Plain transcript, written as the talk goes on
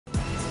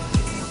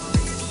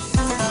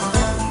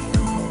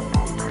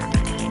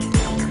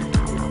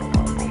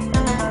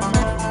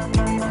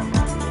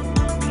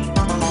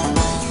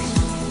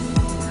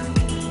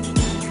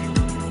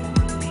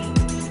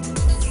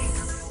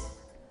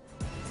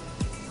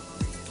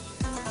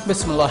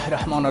بسم الله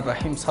الرحمن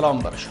الرحیم. سلام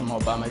بر شما.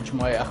 به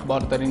مجموعه اخبار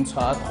در این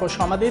ساعت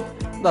خوش آمدید.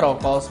 در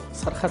آغاز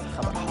سرخط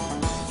خبرها.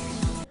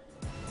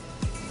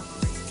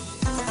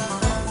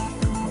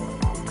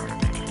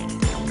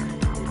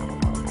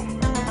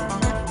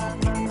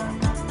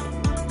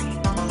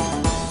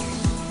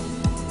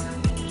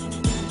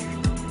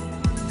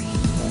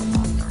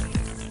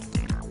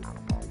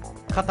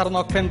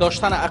 خطرناک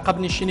پنداشتن عقب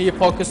نشینی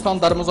پاکستان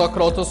در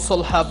مذاکرات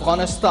صلح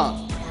افغانستان.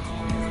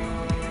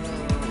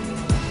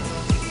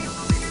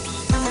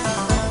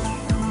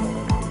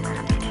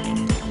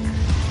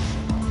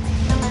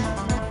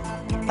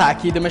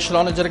 تأکید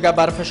مشران جرگه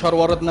بر فشار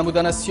وارد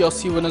نمودن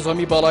سیاسی و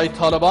نظامی بالای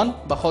طالبان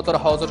به خاطر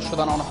حاضر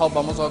شدن آنها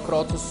به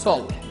مذاکرات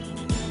صلح.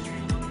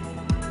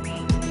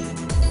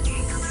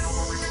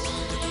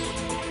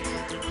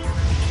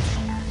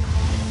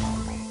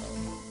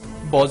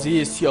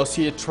 بازی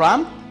سیاسی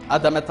ترامپ،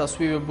 عدم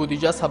تصویب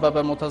بودجه سبب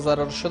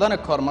متضرر شدن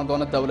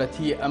کارمندان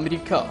دولتی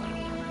امریکا.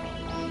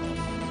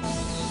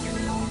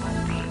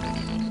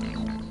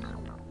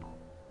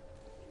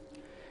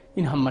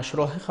 این هم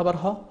مشروع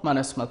خبرها. من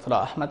عصمت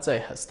الله احمدزی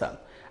هستم.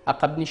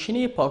 عقب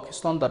نشینی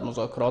پاکستان در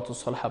مذاکرات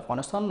صلح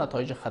افغانستان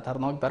نتایج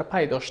خطرناک در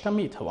پی داشته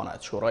می تواند.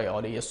 شورای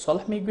عالی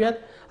صلح می گوید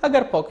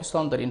اگر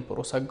پاکستان در این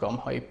پروسه گام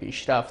های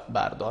پیشرفت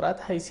بردارد،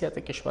 حیثیت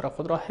کشور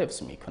خود را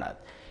حفظ می کند.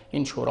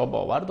 این شورا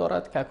باور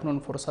دارد که اکنون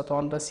فرصت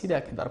آن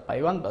رسیده که در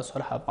پیوند به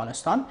صلح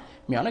افغانستان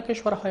میان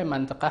کشورهای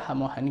منطقه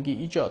هماهنگی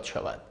ایجاد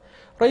شود.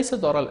 رئیس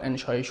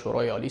دارالانشای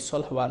شورای عالی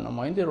صلح و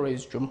نماینده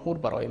رئیس جمهور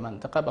برای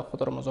منطقه به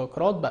خاطر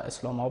مذاکرات به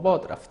اسلام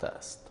آباد رفته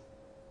است.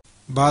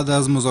 بعد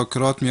از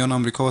مذاکرات میان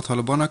آمریکا و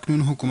طالبان،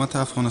 اکنون حکومت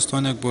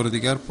افغانستان یک بار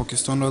دیگر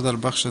پاکستان را در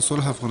بخش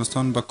صلح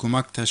افغانستان به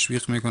کمک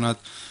تشویق می کند.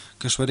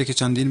 کشوری که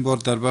چندین بار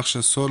در بخش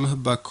صلح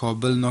به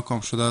کابل ناکام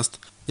شده است.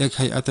 یک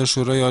هیئت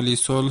شورای عالی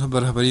صلح به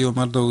رهبری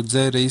عمر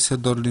داودزی رئیس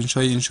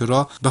دارالانشای این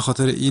شورا به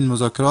خاطر این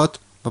مذاکرات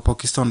به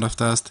پاکستان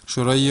رفته است.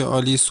 شورای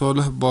عالی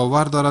صلح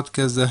باور دارد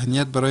که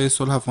ذهنیت برای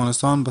صلح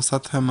افغانستان به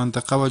سطح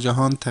منطقه و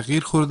جهان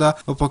تغییر خورده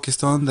و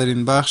پاکستان در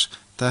این بخش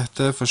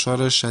تحت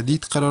فشار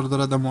شدید قرار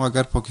دارد، اما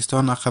اگر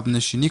پاکستان عقب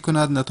نشینی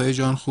کند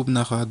نتایج آن خوب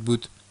نخواهد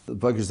بود.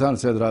 پاکستان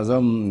صدر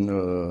اعظم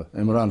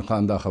عمران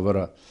خان دا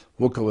خبره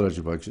وکوله چې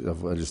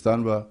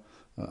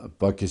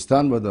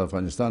پاکستان به د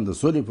افغانستان د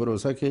سولې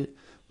پروسه کې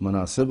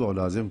مناسب او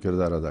لازم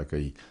کردار ادا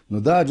کوي. نو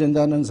دا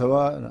اجنډا نن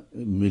سبا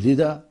ملي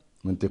ده،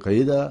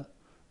 منطقه‌ای ده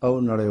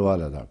او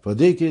نړیواله ده. په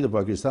دې کې د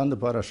پاکستان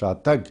لپاره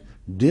شاتګ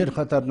ډیر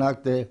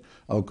خطرناک دی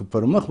او که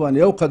پر مخ باندې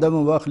یو قدم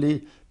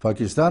واخلي،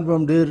 پاکستان به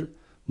هم ډیر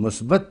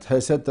مثبت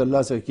حیثیت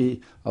ترلاسه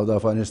کی او د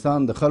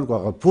افغانستان د خلکو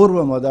هغه پور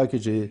به ماده کې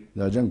چې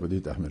د جنگ په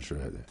دې تحمیل شوی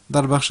دی.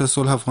 در بخش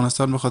صلح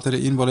افغانستان به خاطر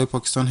این بالای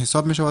پاکستان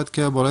حساب می شود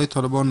که بالای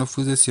طالبان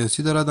نفوذ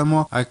سیاسی دارد،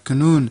 اما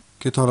اکنون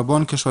که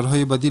طالبان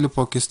کشورهای بدیل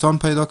پاکستان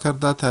پیدا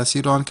کرده،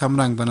 تاثیر آن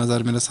کمرنگ به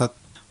نظر می رسد.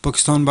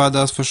 پاکستان بعد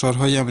از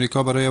فشارهای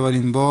امریکا برای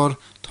اولین بار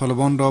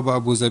طالبان را به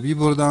ابوظبی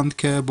بردند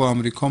که با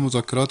امریکا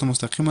مذاکرات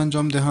مستقیم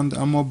انجام دهند،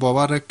 اما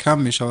باور کم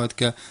می شود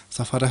که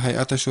سفر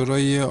هیئت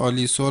شورای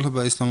عالی صلح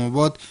به اسلام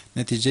آباد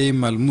نتیجه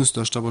ملموس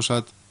داشته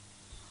باشد.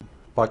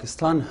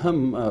 پاکستان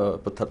هم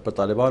په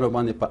طالبانو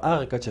باندې په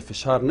هغه کچه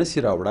فشار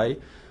نسی راوړی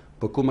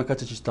په کومه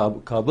کچه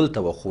چې کابل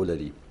توقع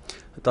لري.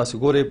 تاسو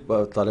ګورئ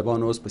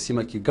طالبان اوس په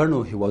سیمه کې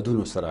ګڼو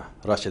هیوادونو سره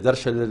راشه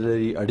درشه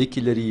لري، اړیکې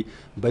لري،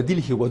 بدیل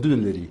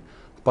هیوادونه لري.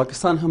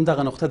 پاکستان هم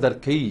دغه نقطه درک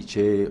کوي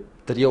چې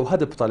تر یو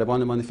حد په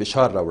طالبانو باندې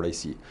فشار راوړی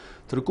سي.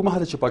 تر کومه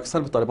حد چې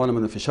پاکستان په طالبانو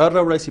باندې فشار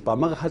راوړی سي، په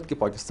هغه حد کې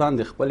پاکستان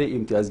د خپل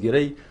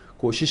امتیازګرۍ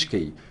کوشش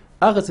کوي.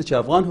 هغه څه چې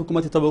افغان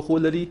حکومت توقع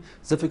لري،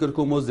 زه فکر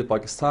کوم اوس د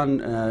پاکستان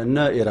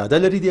نه اراده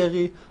لري د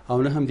هغې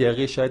او نه هم د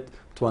هغې شاید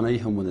توانایی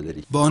هم ونه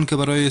لري. با آنکه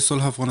برای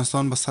صلح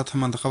افغانستان به سطح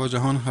منطقه و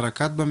جهان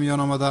حرکت به میان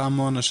آمده،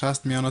 اما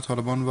نشست میان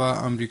طالبان و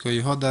امریکایی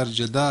ها در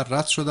جده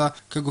رد شده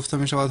که گفته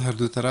می شود هر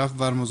دو طرف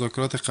بر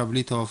مذاکرات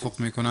قبلی توافق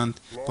می کنند.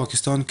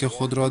 پاکستان که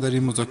خود را در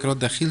این مذاکرات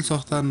دخیل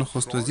ساخته،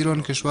 نخست وزیر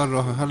آن کشور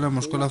راه حل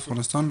مشکل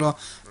افغانستان را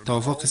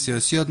توافق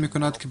سیاسی یاد می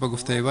کند که به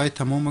گفته وی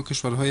تمام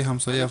کشورهای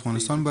همسایه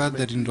افغانستان باید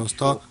در این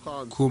راستا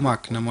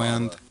کمک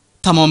نمایند.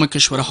 تمام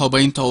کشورها به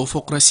این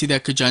توافق رسیده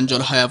که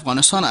جنجال‌های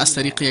افغانستان از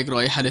طریق یک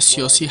راه حل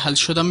سیاسی حل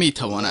شده می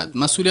تواند.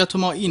 مسئولیت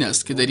ما این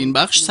است که در این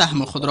بخش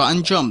سهم خود را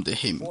انجام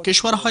دهیم.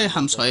 کشورهای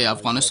همسایه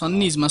افغانستان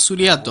نیز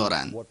مسئولیت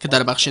دارند که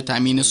در بخش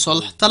تامین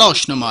صلح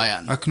تلاش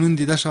نمایند. اکنون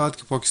دیده شود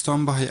که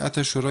پاکستان به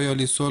هیئت شورای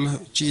عالی صلح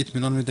چی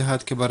اطمینان می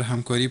دهد که بر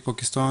همکاری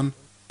پاکستان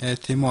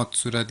اعتماد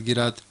صورت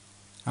گیرد.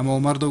 اما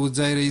عمر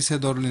داودزی رئیس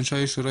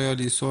دارالانشای شورای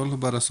عالی صلح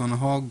به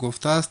رسانه‌ها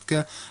گفته است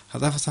که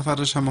هدف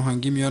سفرش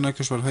هماهنگی میان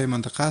کشورهای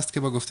منطقه است که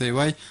به گفته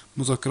وی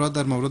مذاکرات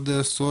در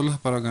مورد صلح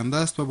پراگنده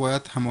است و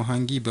باید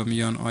هماهنگی به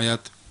میان آید.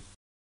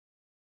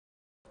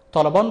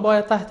 طالبان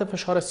باید تحت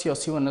فشار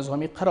سیاسی و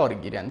نظامی قرار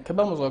گیرند که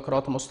به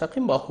مذاکرات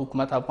مستقیم با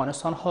حکومت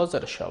افغانستان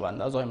حاضر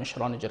شوند. اعضای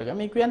مشران جرگه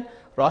میگویند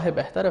راه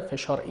بهتر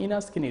فشار این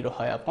است که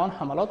نیروهای افغان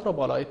حملات را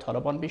بالای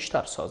طالبان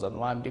بیشتر سازند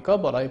و امریکا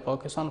بالای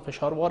پاکستان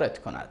فشار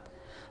وارد کند.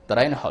 در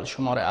این حال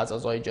شمار از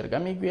اعضای جرگه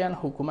میگویند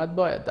حکومت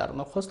باید در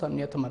نخست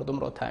امنیت مردم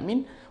را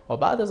تامین و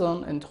بعد از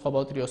آن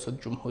انتخابات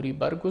ریاست جمهوری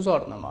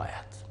برگزار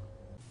نماید.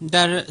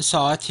 در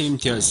ساعت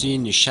امتیازی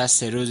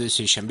نشست روز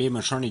سه‌شنبه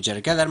مشران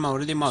جرگه در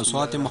مورد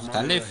موضوعات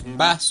مختلف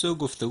بحث و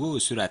گفتگو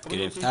صورت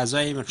گرفت.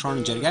 اعضای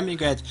مشران جرگه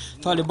میگوید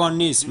طالبان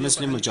نیز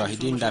مثل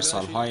مجاهدین در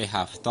سالهای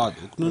 70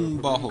 اکنون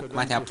با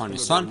حکومت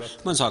افغانستان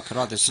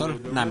مذاکرات صلح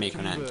نمی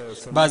کنند.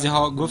 بعضی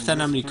ها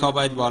گفتند امریکا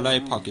باید بالای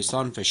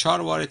پاکستان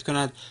فشار وارد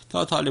کند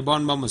تا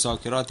طالبان با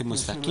مذاکرات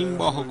مستقیم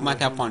با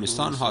حکومت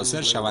افغانستان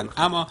حاضر شوند،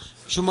 اما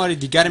شمار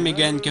دیگر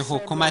میگویند که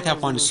حکومت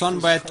افغانستان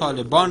باید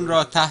طالبان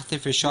را تحت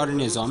فشار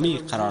نظامی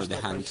قرار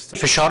دهند.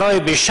 فشارهای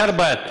بیشتر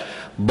باید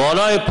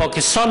بالای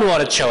پاکستان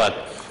وارد شود.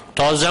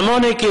 تا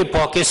زمانی که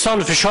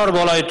پاکستان فشار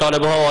بالای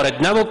طالبان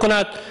وارد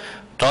نبکند،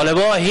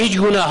 طالبان هیچ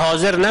گونه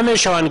حاضر نمی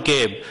شوند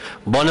که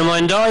با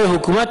نماینده های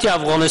حکومت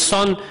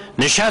افغانستان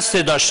نشست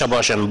داشته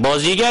باشند.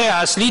 بازیگر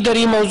اصلی در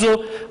این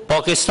موضوع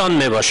پاکستان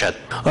می باشد.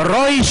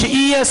 راهش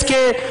این است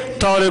که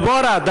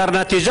طالبان را در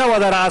نتیجه و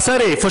در اثر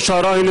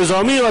فشارهای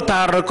نظامی و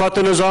تحرکات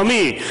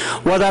نظامی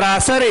و در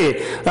اثر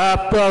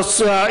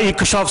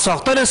انکشاف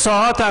ساختن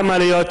ساحات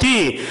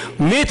عملیاتی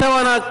می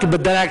تواند که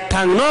در یک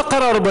تنگنا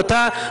قرار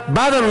بده،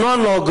 بعد آنها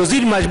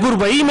ناگزیر مجبور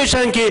به این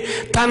میشن که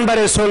تن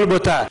بر صلح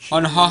بده.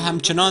 آنها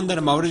همچنان در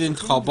مورد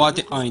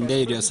انتخابات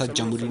آینده ریاست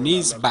جمهوری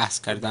نیز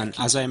بحث کردند.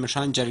 اعضای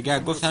مشران جرگه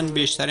گفتند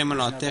بیشتر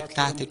مناطق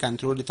تحت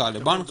کنترل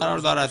طالبان قرار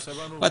دارد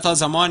و تا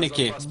زمانی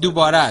که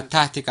دوباره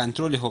تحت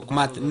کنترل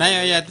حکومت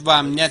نیاید و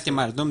امنیت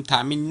مردم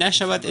تامین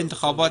نشود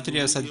انتخابات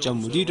ریاست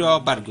جمهوری را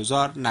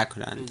برگزار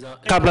نکنند.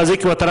 قبل از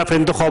اینکه به طرف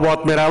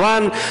انتخابات می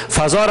روند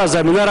فضا را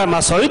زمینه را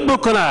مساعد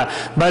بکنه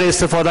برای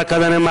استفاده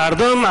کردن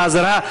مردم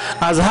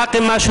از حق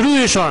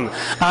مشروعشان،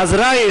 از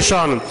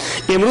رأیشان.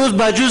 امروز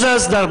بجوز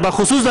است به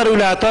خصوص در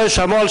ولایت‌های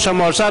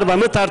شمال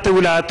شرق و ترتیب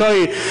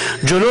ولایت‌های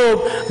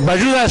جنوب،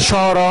 بجوز از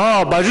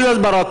شهرها، بجوز از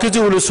مراکز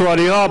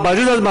ولسوالی‌ها،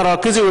 بجوز از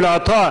مراکز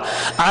ولایت‌ها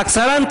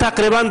اکثرا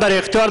تقریبا در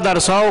اختیار در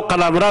ساحه و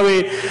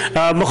قلمرو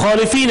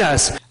مخالفین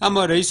است.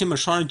 اما رئیس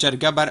مشران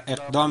جرگه بر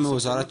اقدام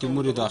وزارت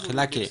امور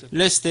داخله که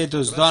لیست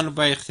دزدان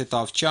و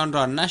اختطافچیان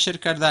را نشر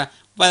کرده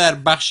و در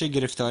بخش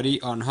گرفتاری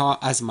آنها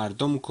از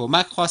مردم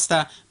کمک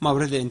خواسته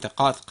مورد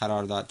انتقاد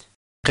قرار داد.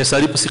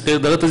 قیصری پس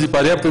قیدره تزی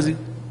پاریاب تزی،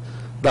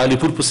 د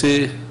علیپور پس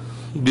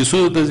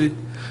بیسو تزی،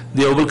 د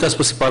یو بل کس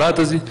پس پارا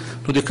تزی.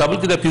 نو د کابل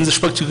کې د 15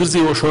 شپږ چې ګرځي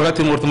او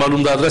شهرت مرته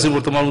معلوم ده، ادرس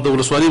مرته معلوم ده،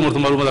 ولسوالۍ مرته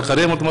معلوم ده،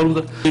 قريه مرته معلوم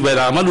ده. باید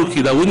عمل وکړي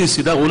دا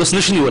ونیسي، دا ولس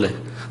نشي نیولی.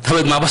 دا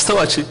باید مابسته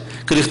واچي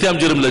که رښتیا هم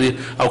جرم لري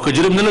او که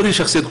جرم نه لري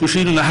شخصیت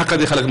کشي نو نه حق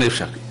د خلک نه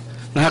افشا کوي،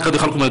 نه حق د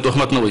خلکو باندې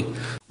تهمت نه وي.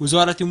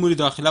 وزارت امور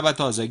داخله به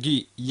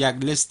تازگی یک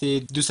لیست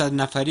 200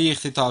 نفری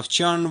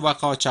اختطافچیان و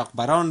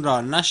قاچاقبران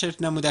را نشر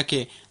نموده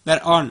که در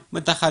آن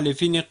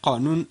متخلفین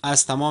قانون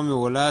از تمام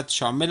ولایت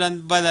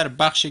شاملند و در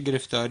بخش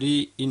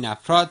گرفتاری این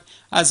افراد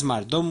از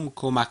مردم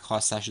کمک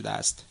خواسته شده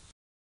است.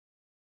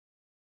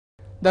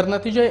 در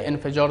نتیجه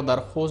انفجار در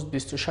خوست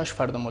 26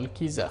 فرد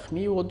ملکی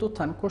زخمی و 2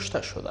 تن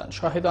کشته شدند.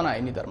 شاهدان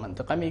عینی در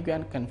منطقه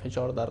میگویند که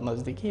انفجار در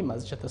نزدیکی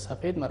مسجد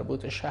سفید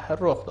مربوط شهر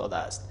رخ داده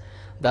است.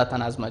 10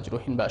 تن از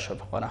مجروحین به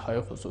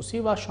شفاخانه‌های خصوصی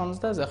و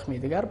 16 زخمی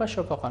دیگر به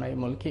شفاخانه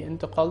ملکی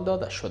انتقال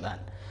داده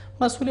شدند.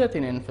 مسئولیت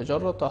این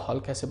انفجار را تا حال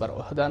کسی بر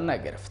عهده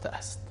نگرفته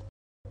است.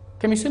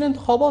 کمیسیون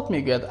انتخابات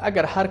میگوید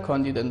اگر هر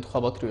کاندید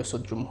انتخابات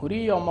ریاست جمهوری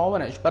یا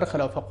معاونش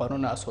برخلاف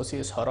قانون اساسی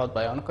اظهارات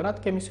بیان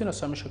کند، کمیسیون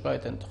سم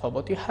شکایت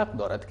انتخاباتی حق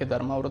دارد که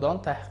در مورد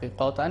آن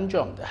تحقیقات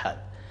انجام دهد.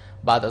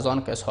 بعد از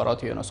آن که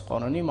اظهارات یونس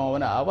قانونی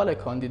معاون اول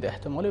کاندید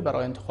احتمالی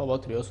برای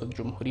انتخابات ریاست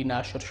جمهوری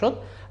نشر شد،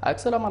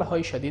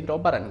 عکس‌العمل‌های شدید را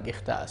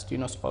برانگیخته است.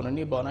 یونس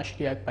قانونی با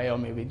نشر یک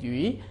پیام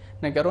ویدیویی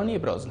نگرانی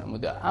ابراز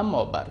نموده،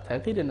 اما بر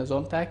تغییر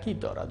نظام تاکید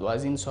دارد و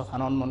از این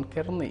سخنان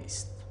منکر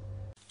نیست.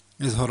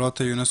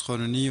 اظهارات یونس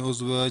قانونی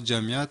عضو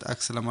جمعیت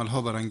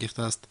عکس‌العمل‌ها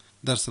برانگیخته است.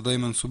 در صدای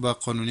منسوب به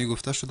قانونی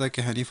گفته شده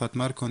که حنیف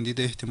اتمر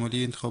کاندید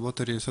احتمالی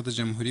انتخابات ریاست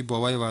جمهوری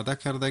با وی وعده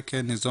کرده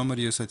که نظام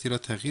ریاستی را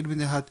تغییر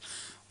می‌دهد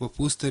و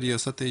پست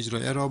ریاست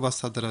اجرایی را به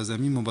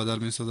صدراعظمی مبادل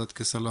می‌سازد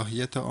که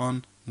صلاحیت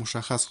آن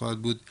مشخص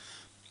خواهد بود.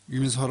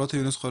 این اظهارات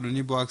یونس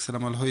قانونی با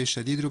عکس‌العمل‌های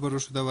شدید روبرو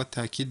شده و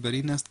تاکید بر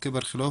این است که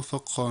برخلاف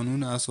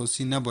قانون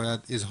اساسی نباید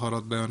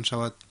اظهارات بیان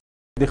شود.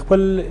 د خپل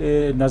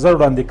نظر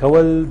وړاندې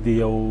کول د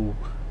یو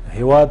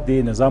هیواد د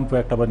نظام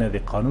په اړه باندې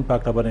د قانون په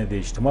اړه باندې د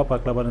اجتماع په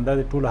اړه باندې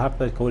د ټول حق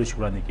ته کول شي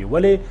وړاندې کی،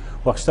 ولی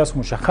وخت تاسو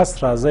مشخص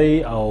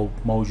راځي او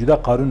موجوده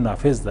قانون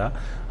نافذ ده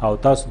او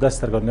تاسو د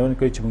سترګندونې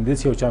کوي چې موږ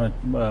د یو چا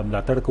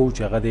ملاتړ کوو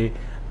چې هغه د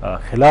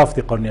خلاف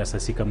د قانون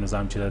اساسي کوم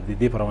نظام چې د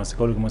دې پر وسیله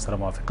کولو کې سره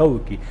موافقه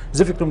وکړي.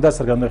 زه فکر کوم دا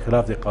څرګندونه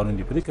خلاف د قانون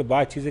دی، پدې کې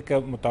بعض چیزی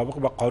که مطابق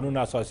با قانون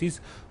اساسی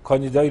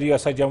کاندیدای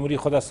ریاست جمهوری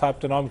خود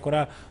ثبت نام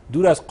کنه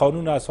دور از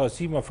قانون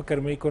اساسی، ما فکر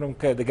میکنم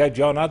که دیگه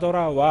جا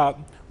نداره و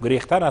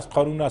گریختن از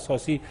قانون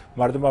اساسی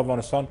مردم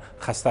افغانستان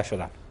خسته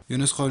شدن.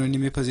 یونس قانونی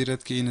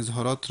میپذیرد که این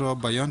اظهارات را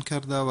بیان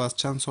کرده و از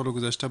چند سال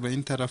گذشته به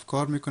این طرف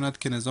کار میکند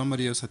که نظام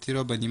ریاستی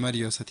را به نیمه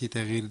ریاستی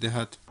تغییر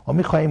دهد. ما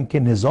میخواهیم که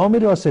نظام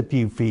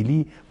ریاستی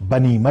فعلی به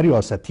نیمه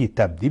ریاستی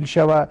تبدیل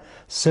شود،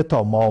 3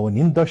 تا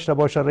معاونین داشته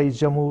باشه رئیس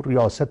جمهور،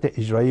 ریاست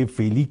اجرایی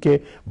فعلی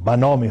که به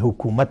نام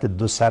حکومت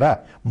دو سره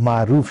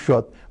معروف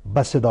شد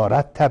به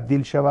صدارت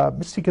تبدیل شود،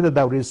 مثل که در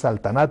دوره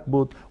سلطنت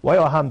بود و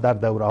یا هم در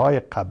دوره‌های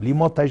قبلی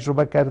ما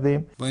تجربه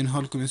کردیم. با این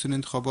حال کمیسیون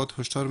انتخابات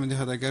هشدار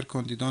می‌دهد اگر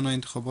کاندیدان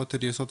انتخابات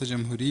ریاست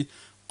جمهوری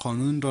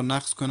قانون را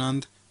نقض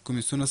کنند،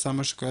 کمیسیون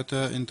سم شکایت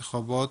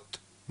انتخابات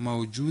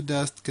موجود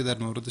است که در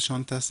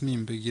موردشان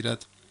تصمیم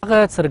بگیرد.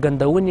 هغه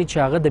څرګندونې چې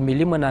هغه د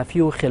ملي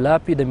منافعو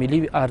خلاف د ملي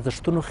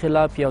ارزښتونو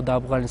خلاف یا د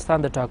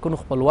افغانستان د ټاکنو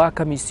خپلواک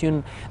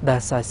کمیسیون د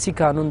اساسي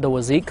قانون د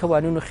وضعي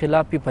قوانینو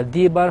خلاف په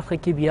دې برخه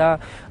کې بیا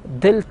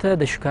دلته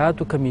د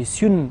شکایاتو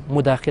کمیسیون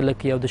مداخله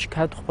کوي او د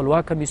شکایاتو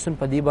خپلواک کمیسیون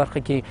په دې برخه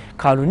کې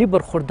قانوني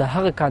برخورد د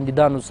هغه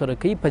کاندیدانو سره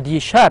کوي په دې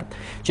شرط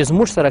چې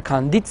زموږ سره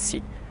کاندید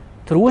سي.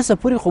 تر اوسه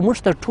پورې خو موږ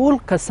ته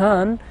ټول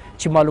کسان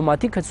چې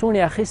معلوماتي کڅوړې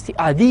اخیستي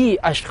عادي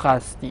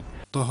اشخاص دي.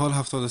 تا حال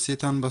 73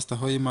 تن بسته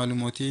های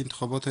معلوماتی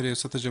انتخابات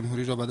ریاست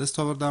جمهوری را به دست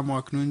آورده، اما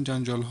اکنون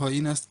جنجال ها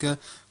این است که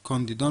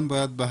کاندیدان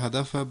باید به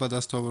هدف به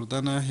دست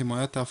آوردن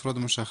حمایت افراد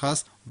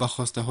مشخص به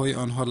خواسته های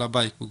آنها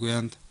لبیک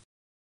بگویند.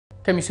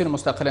 کمیسیون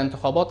مستقل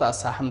انتخابات از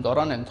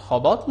سهمداران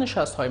انتخابات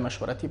نشست های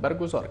مشورتی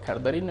برگزار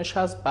کرد. در این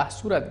نشست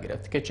بحث صورت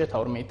گرفت که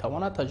چطور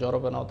میتواند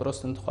تجارب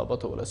نادرست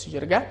انتخابات ولسی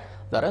جرگه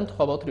در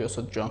انتخابات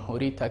ریاست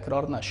جمهوری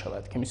تکرار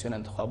نشود. کمیسیون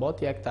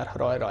انتخابات یک طرح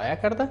را ارائه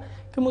کرده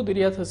که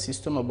مدیریت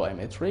سیستم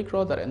بایومتریک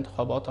را در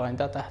انتخابات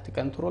آینده تحت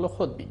کنترل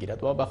خود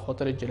بگیرد و به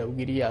خاطر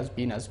جلوگیری از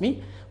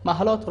بی‌نظمی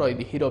محلات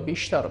رایدهی را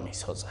بیشتر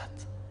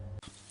میسازد.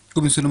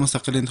 کمیسیون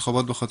مستقل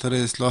انتخابات به خاطر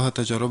اصلاح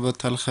تجارب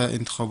تلخ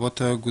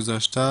انتخابات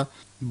گذشته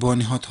با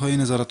نهادهای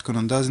نظارت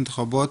کننده از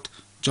انتخابات،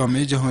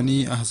 جامعه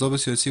جهانی، احزاب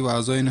سیاسی و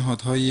اعضای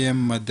نهادهای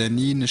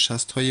مدنی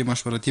نشست‌های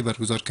مشورتی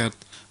برگزار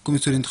کرد.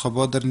 کمیسیون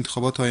انتخابات در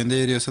انتخابات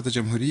آینده ریاست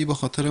جمهوری به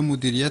خاطر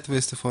مدیریت و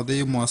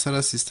استفاده مؤثر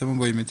از سیستم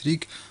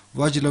بایومتریک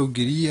و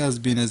جلوگیری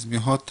از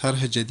بی‌نظمی‌ها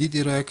طرح جدید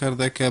ارائه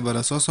کرده که بر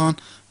اساس آن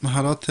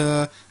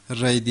محلات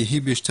رایدهی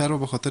بیشتر و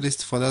به خاطر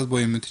استفاده از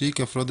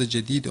بایومتریک افراد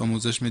جدید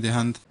آموزش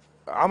می‌دهند.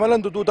 عملا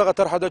د دو دغه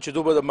طرح ده چې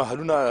دو به د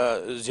محلونه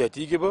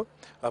زیاتیږي به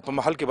په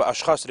محل کې به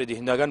اشخاص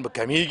رایدهندگان به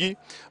کمیږي،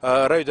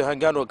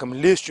 رایدهندگانو کوم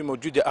لیست چې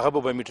موجود دی هغه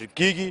به بایومتریک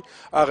کیږي،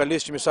 هغه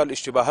لیست چې مثال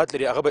اشتباهات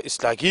لري هغه به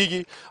اصلاح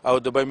کیږي او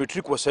د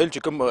بایومتریک وسایل چې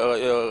کوم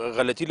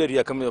غلطي لري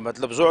یا کوم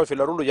مطلب ضعف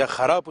لرلو یا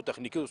خراب او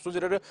تخنیکی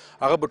ستونزې لري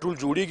هغه به ټول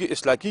جوړیږي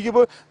اصلاح کیږي.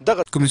 به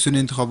دغه کمیسیون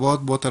انتخابات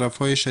با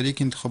طرفهای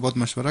شریک انتخابات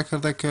مشوره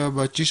کرده که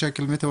با چه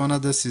شکل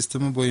میتواند از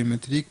سیستم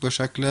بایومتریک به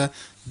شکل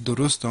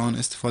درست آن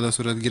استفاده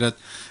صورت گیرد.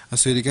 از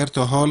سوی دیگر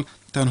تا حال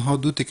تنها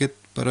 2 تیکت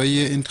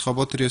برای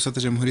انتخابات ریاست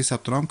جمهوری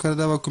ثبت نام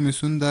کرده و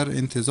کمیسیون در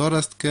انتظار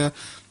است که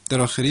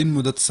در آخرین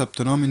مدت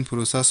ثبت نام این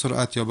پروسه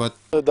سرعت یابد.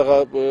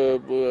 دغه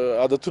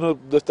عادتونه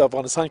د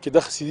افغانستان کې د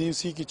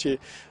خصيصي کې چې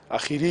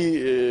اخیری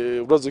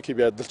ورځو کې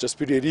بیا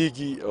دلچسپي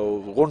ډیریږي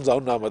او غون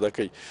ځاونه آماده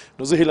کوي.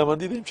 نو زه هیله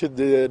مند یم چې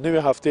د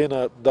نوې هفته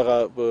نه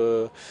دغه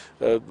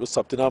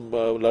ثبت نام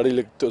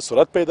لړۍ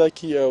سرعت پیدا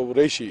کړي او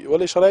راشي،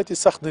 ولی شرایط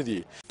سخت نه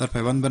دي. در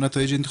پیوند به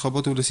نتایج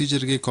انتخابات ولسی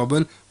جرگه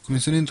کابل،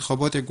 کمیسیون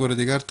انتخابات یک بار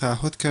دیگر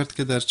تعهد کرد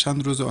که در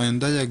چند روز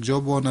آینده یک جا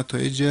با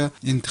نتایج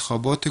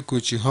انتخابات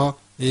کوچی ها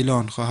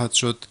اعلان خواهد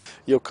شد.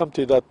 یو کم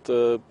تعداد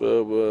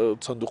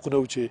صندوقونه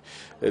و چې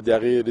د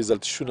هغې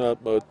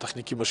ریزلټشونه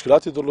تخنیکي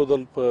مشکلات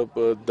درلودل په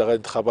دغه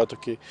انتخاباتو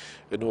کې،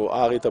 نو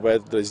هغې ته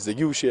باید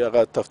رسیدګي وشي،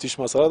 هغه تفتیش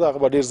مسله ده، هغه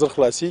به ډېر زر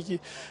خلاصېږي.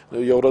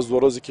 یو ورځ 2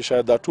 ورځې کې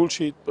شاید دا ټول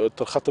شي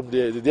تر ختم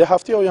د دې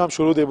هفتې او یا هم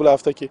شروع د بله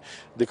هفته کې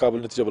د کابل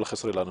نتیجه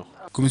بالخصر اعلانوم.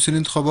 کمیسیون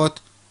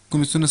انتخابات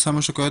کمیسیون سم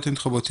شکایت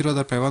انتخاباتی را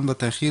در پیوند به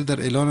تأخیر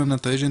در اعلان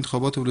نتایج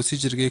انتخابات ولسی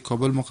جرگه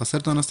کابل مقصر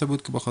دانسته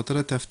بود که به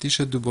خاطر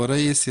تفتیش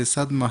دوباره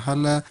 300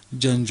 محل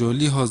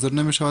جنجالی حاضر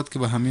نمی شود که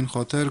به همین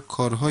خاطر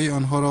کارهای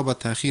آنها را به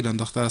تأخیر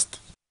انداخته است.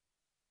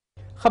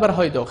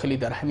 خبرهای داخلی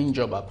در همین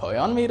جا به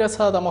پایان می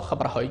رسد، اما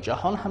خبرهای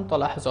جهان هم تا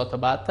لحظات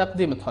بعد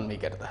تقدیمتان می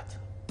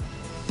گردد.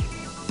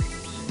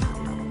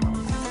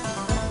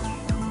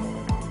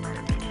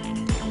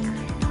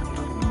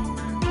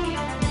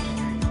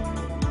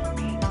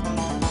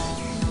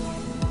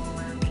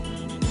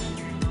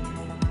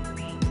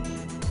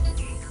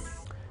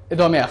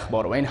 ادامه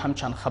اخبار و این هم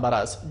چند خبر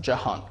از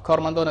جهان.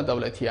 کارمندان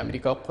دولتی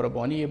امریکا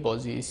قربانی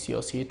بازی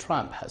سیاسی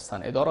ترامپ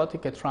هستند. اداراتی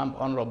که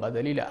ترامپ آن را به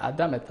دلیل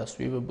عدم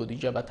تصویب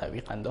بودجه به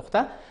تعویق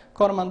انداخته،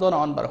 کارمندان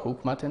آن بر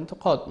حکومت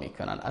انتقاد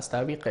می‌کنند. از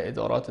تعویق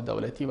ادارات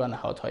دولتی و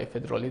نهادهای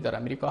فدرالی در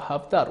امریکا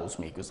 17 روز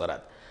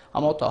می‌گذرد،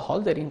 اما تا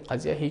حال در این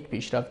قضیه هیچ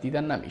پیشرفت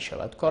دیده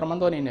نمی‌شود.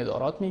 کارمندان این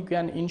ادارات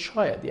می‌گویند این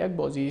شاید یک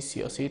بازی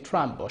سیاسی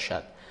ترامپ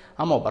باشد،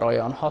 اما برای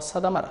آنها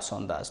صدمه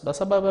رسانده است. به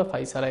سبب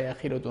فیصله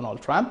اخیر دونالد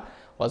ترامپ،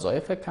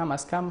 وظایف کم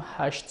از کم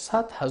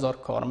 800,000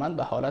 کارمند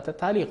به حالت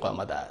تعلیق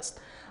آمده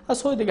است. از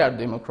سوی دیگر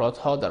دموکرات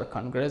ها در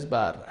کنگره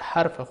بر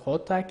حرف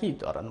خود تاکید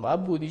دارند و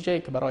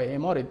بودجه‌ای که برای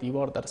اعمار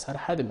دیوار در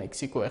سرحد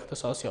مکزیکو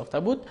اختصاص یافته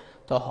بود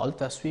تا حال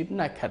تصویب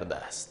نکرده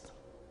است.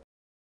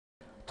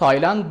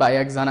 تایلند به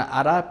یک زن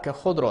عرب که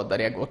خود را در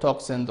یک اتاق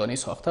زندانی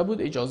ساخته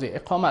بود اجازه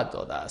اقامت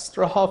داده است.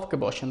 رهاف که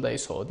باشنده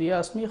سعودی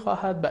است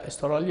می‌خواهد به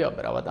استرالیا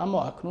برود،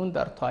 اما اکنون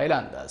در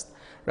تایلند است.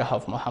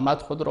 رهاف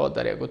محمد خود را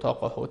در یک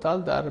اتاق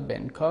هتل در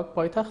بنکاک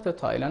پایتخت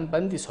تایلند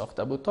بندی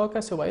ساخته بود تا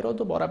کسی وی را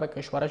دوباره به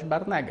کشورش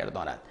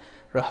برنگرداند.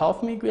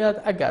 رهاف میگوید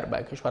اگر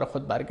به کشور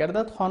خود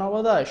برگردد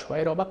خانواده‌اش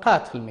وی را به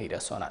قتل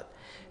میرساند.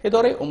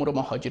 اداره امور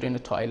مهاجرین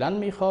تایلند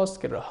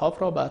میخواست که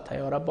رهاف را به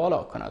طیاره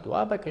بالا کند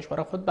و به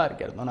کشور خود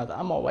برگرداند،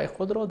 اما وی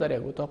خود را در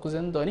یک اتاق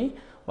زندانی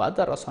و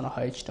در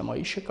رسانه‌های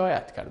اجتماعی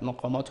شکایت کرد.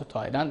 مقامات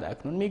تایلند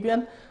اکنون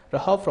میگویند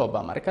رهاف را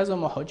به مرکز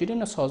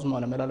مهاجرین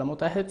سازمان ملل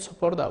متحد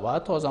سپرده و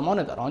تا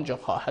زمان در آنجا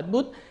خواهد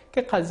بود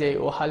که قضیه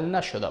او حل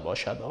نشده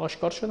باشد.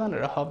 آشکار شدن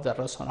رهاف در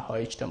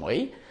رسانه‌های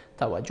اجتماعی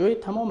توجه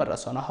تمام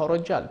رسانه‌ها را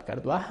جلب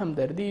کرد و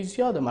همدردی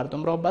زیاد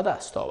مردم را به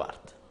دست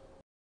آورد.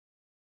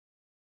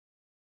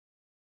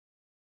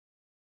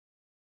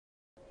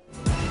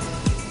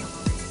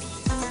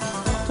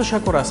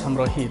 تشکر از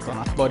همراهیتان.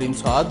 اخبار این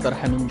ساعت در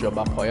همین جا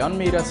به پایان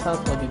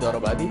میرسد. تا دیدار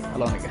بعدی،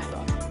 الله نگهدار.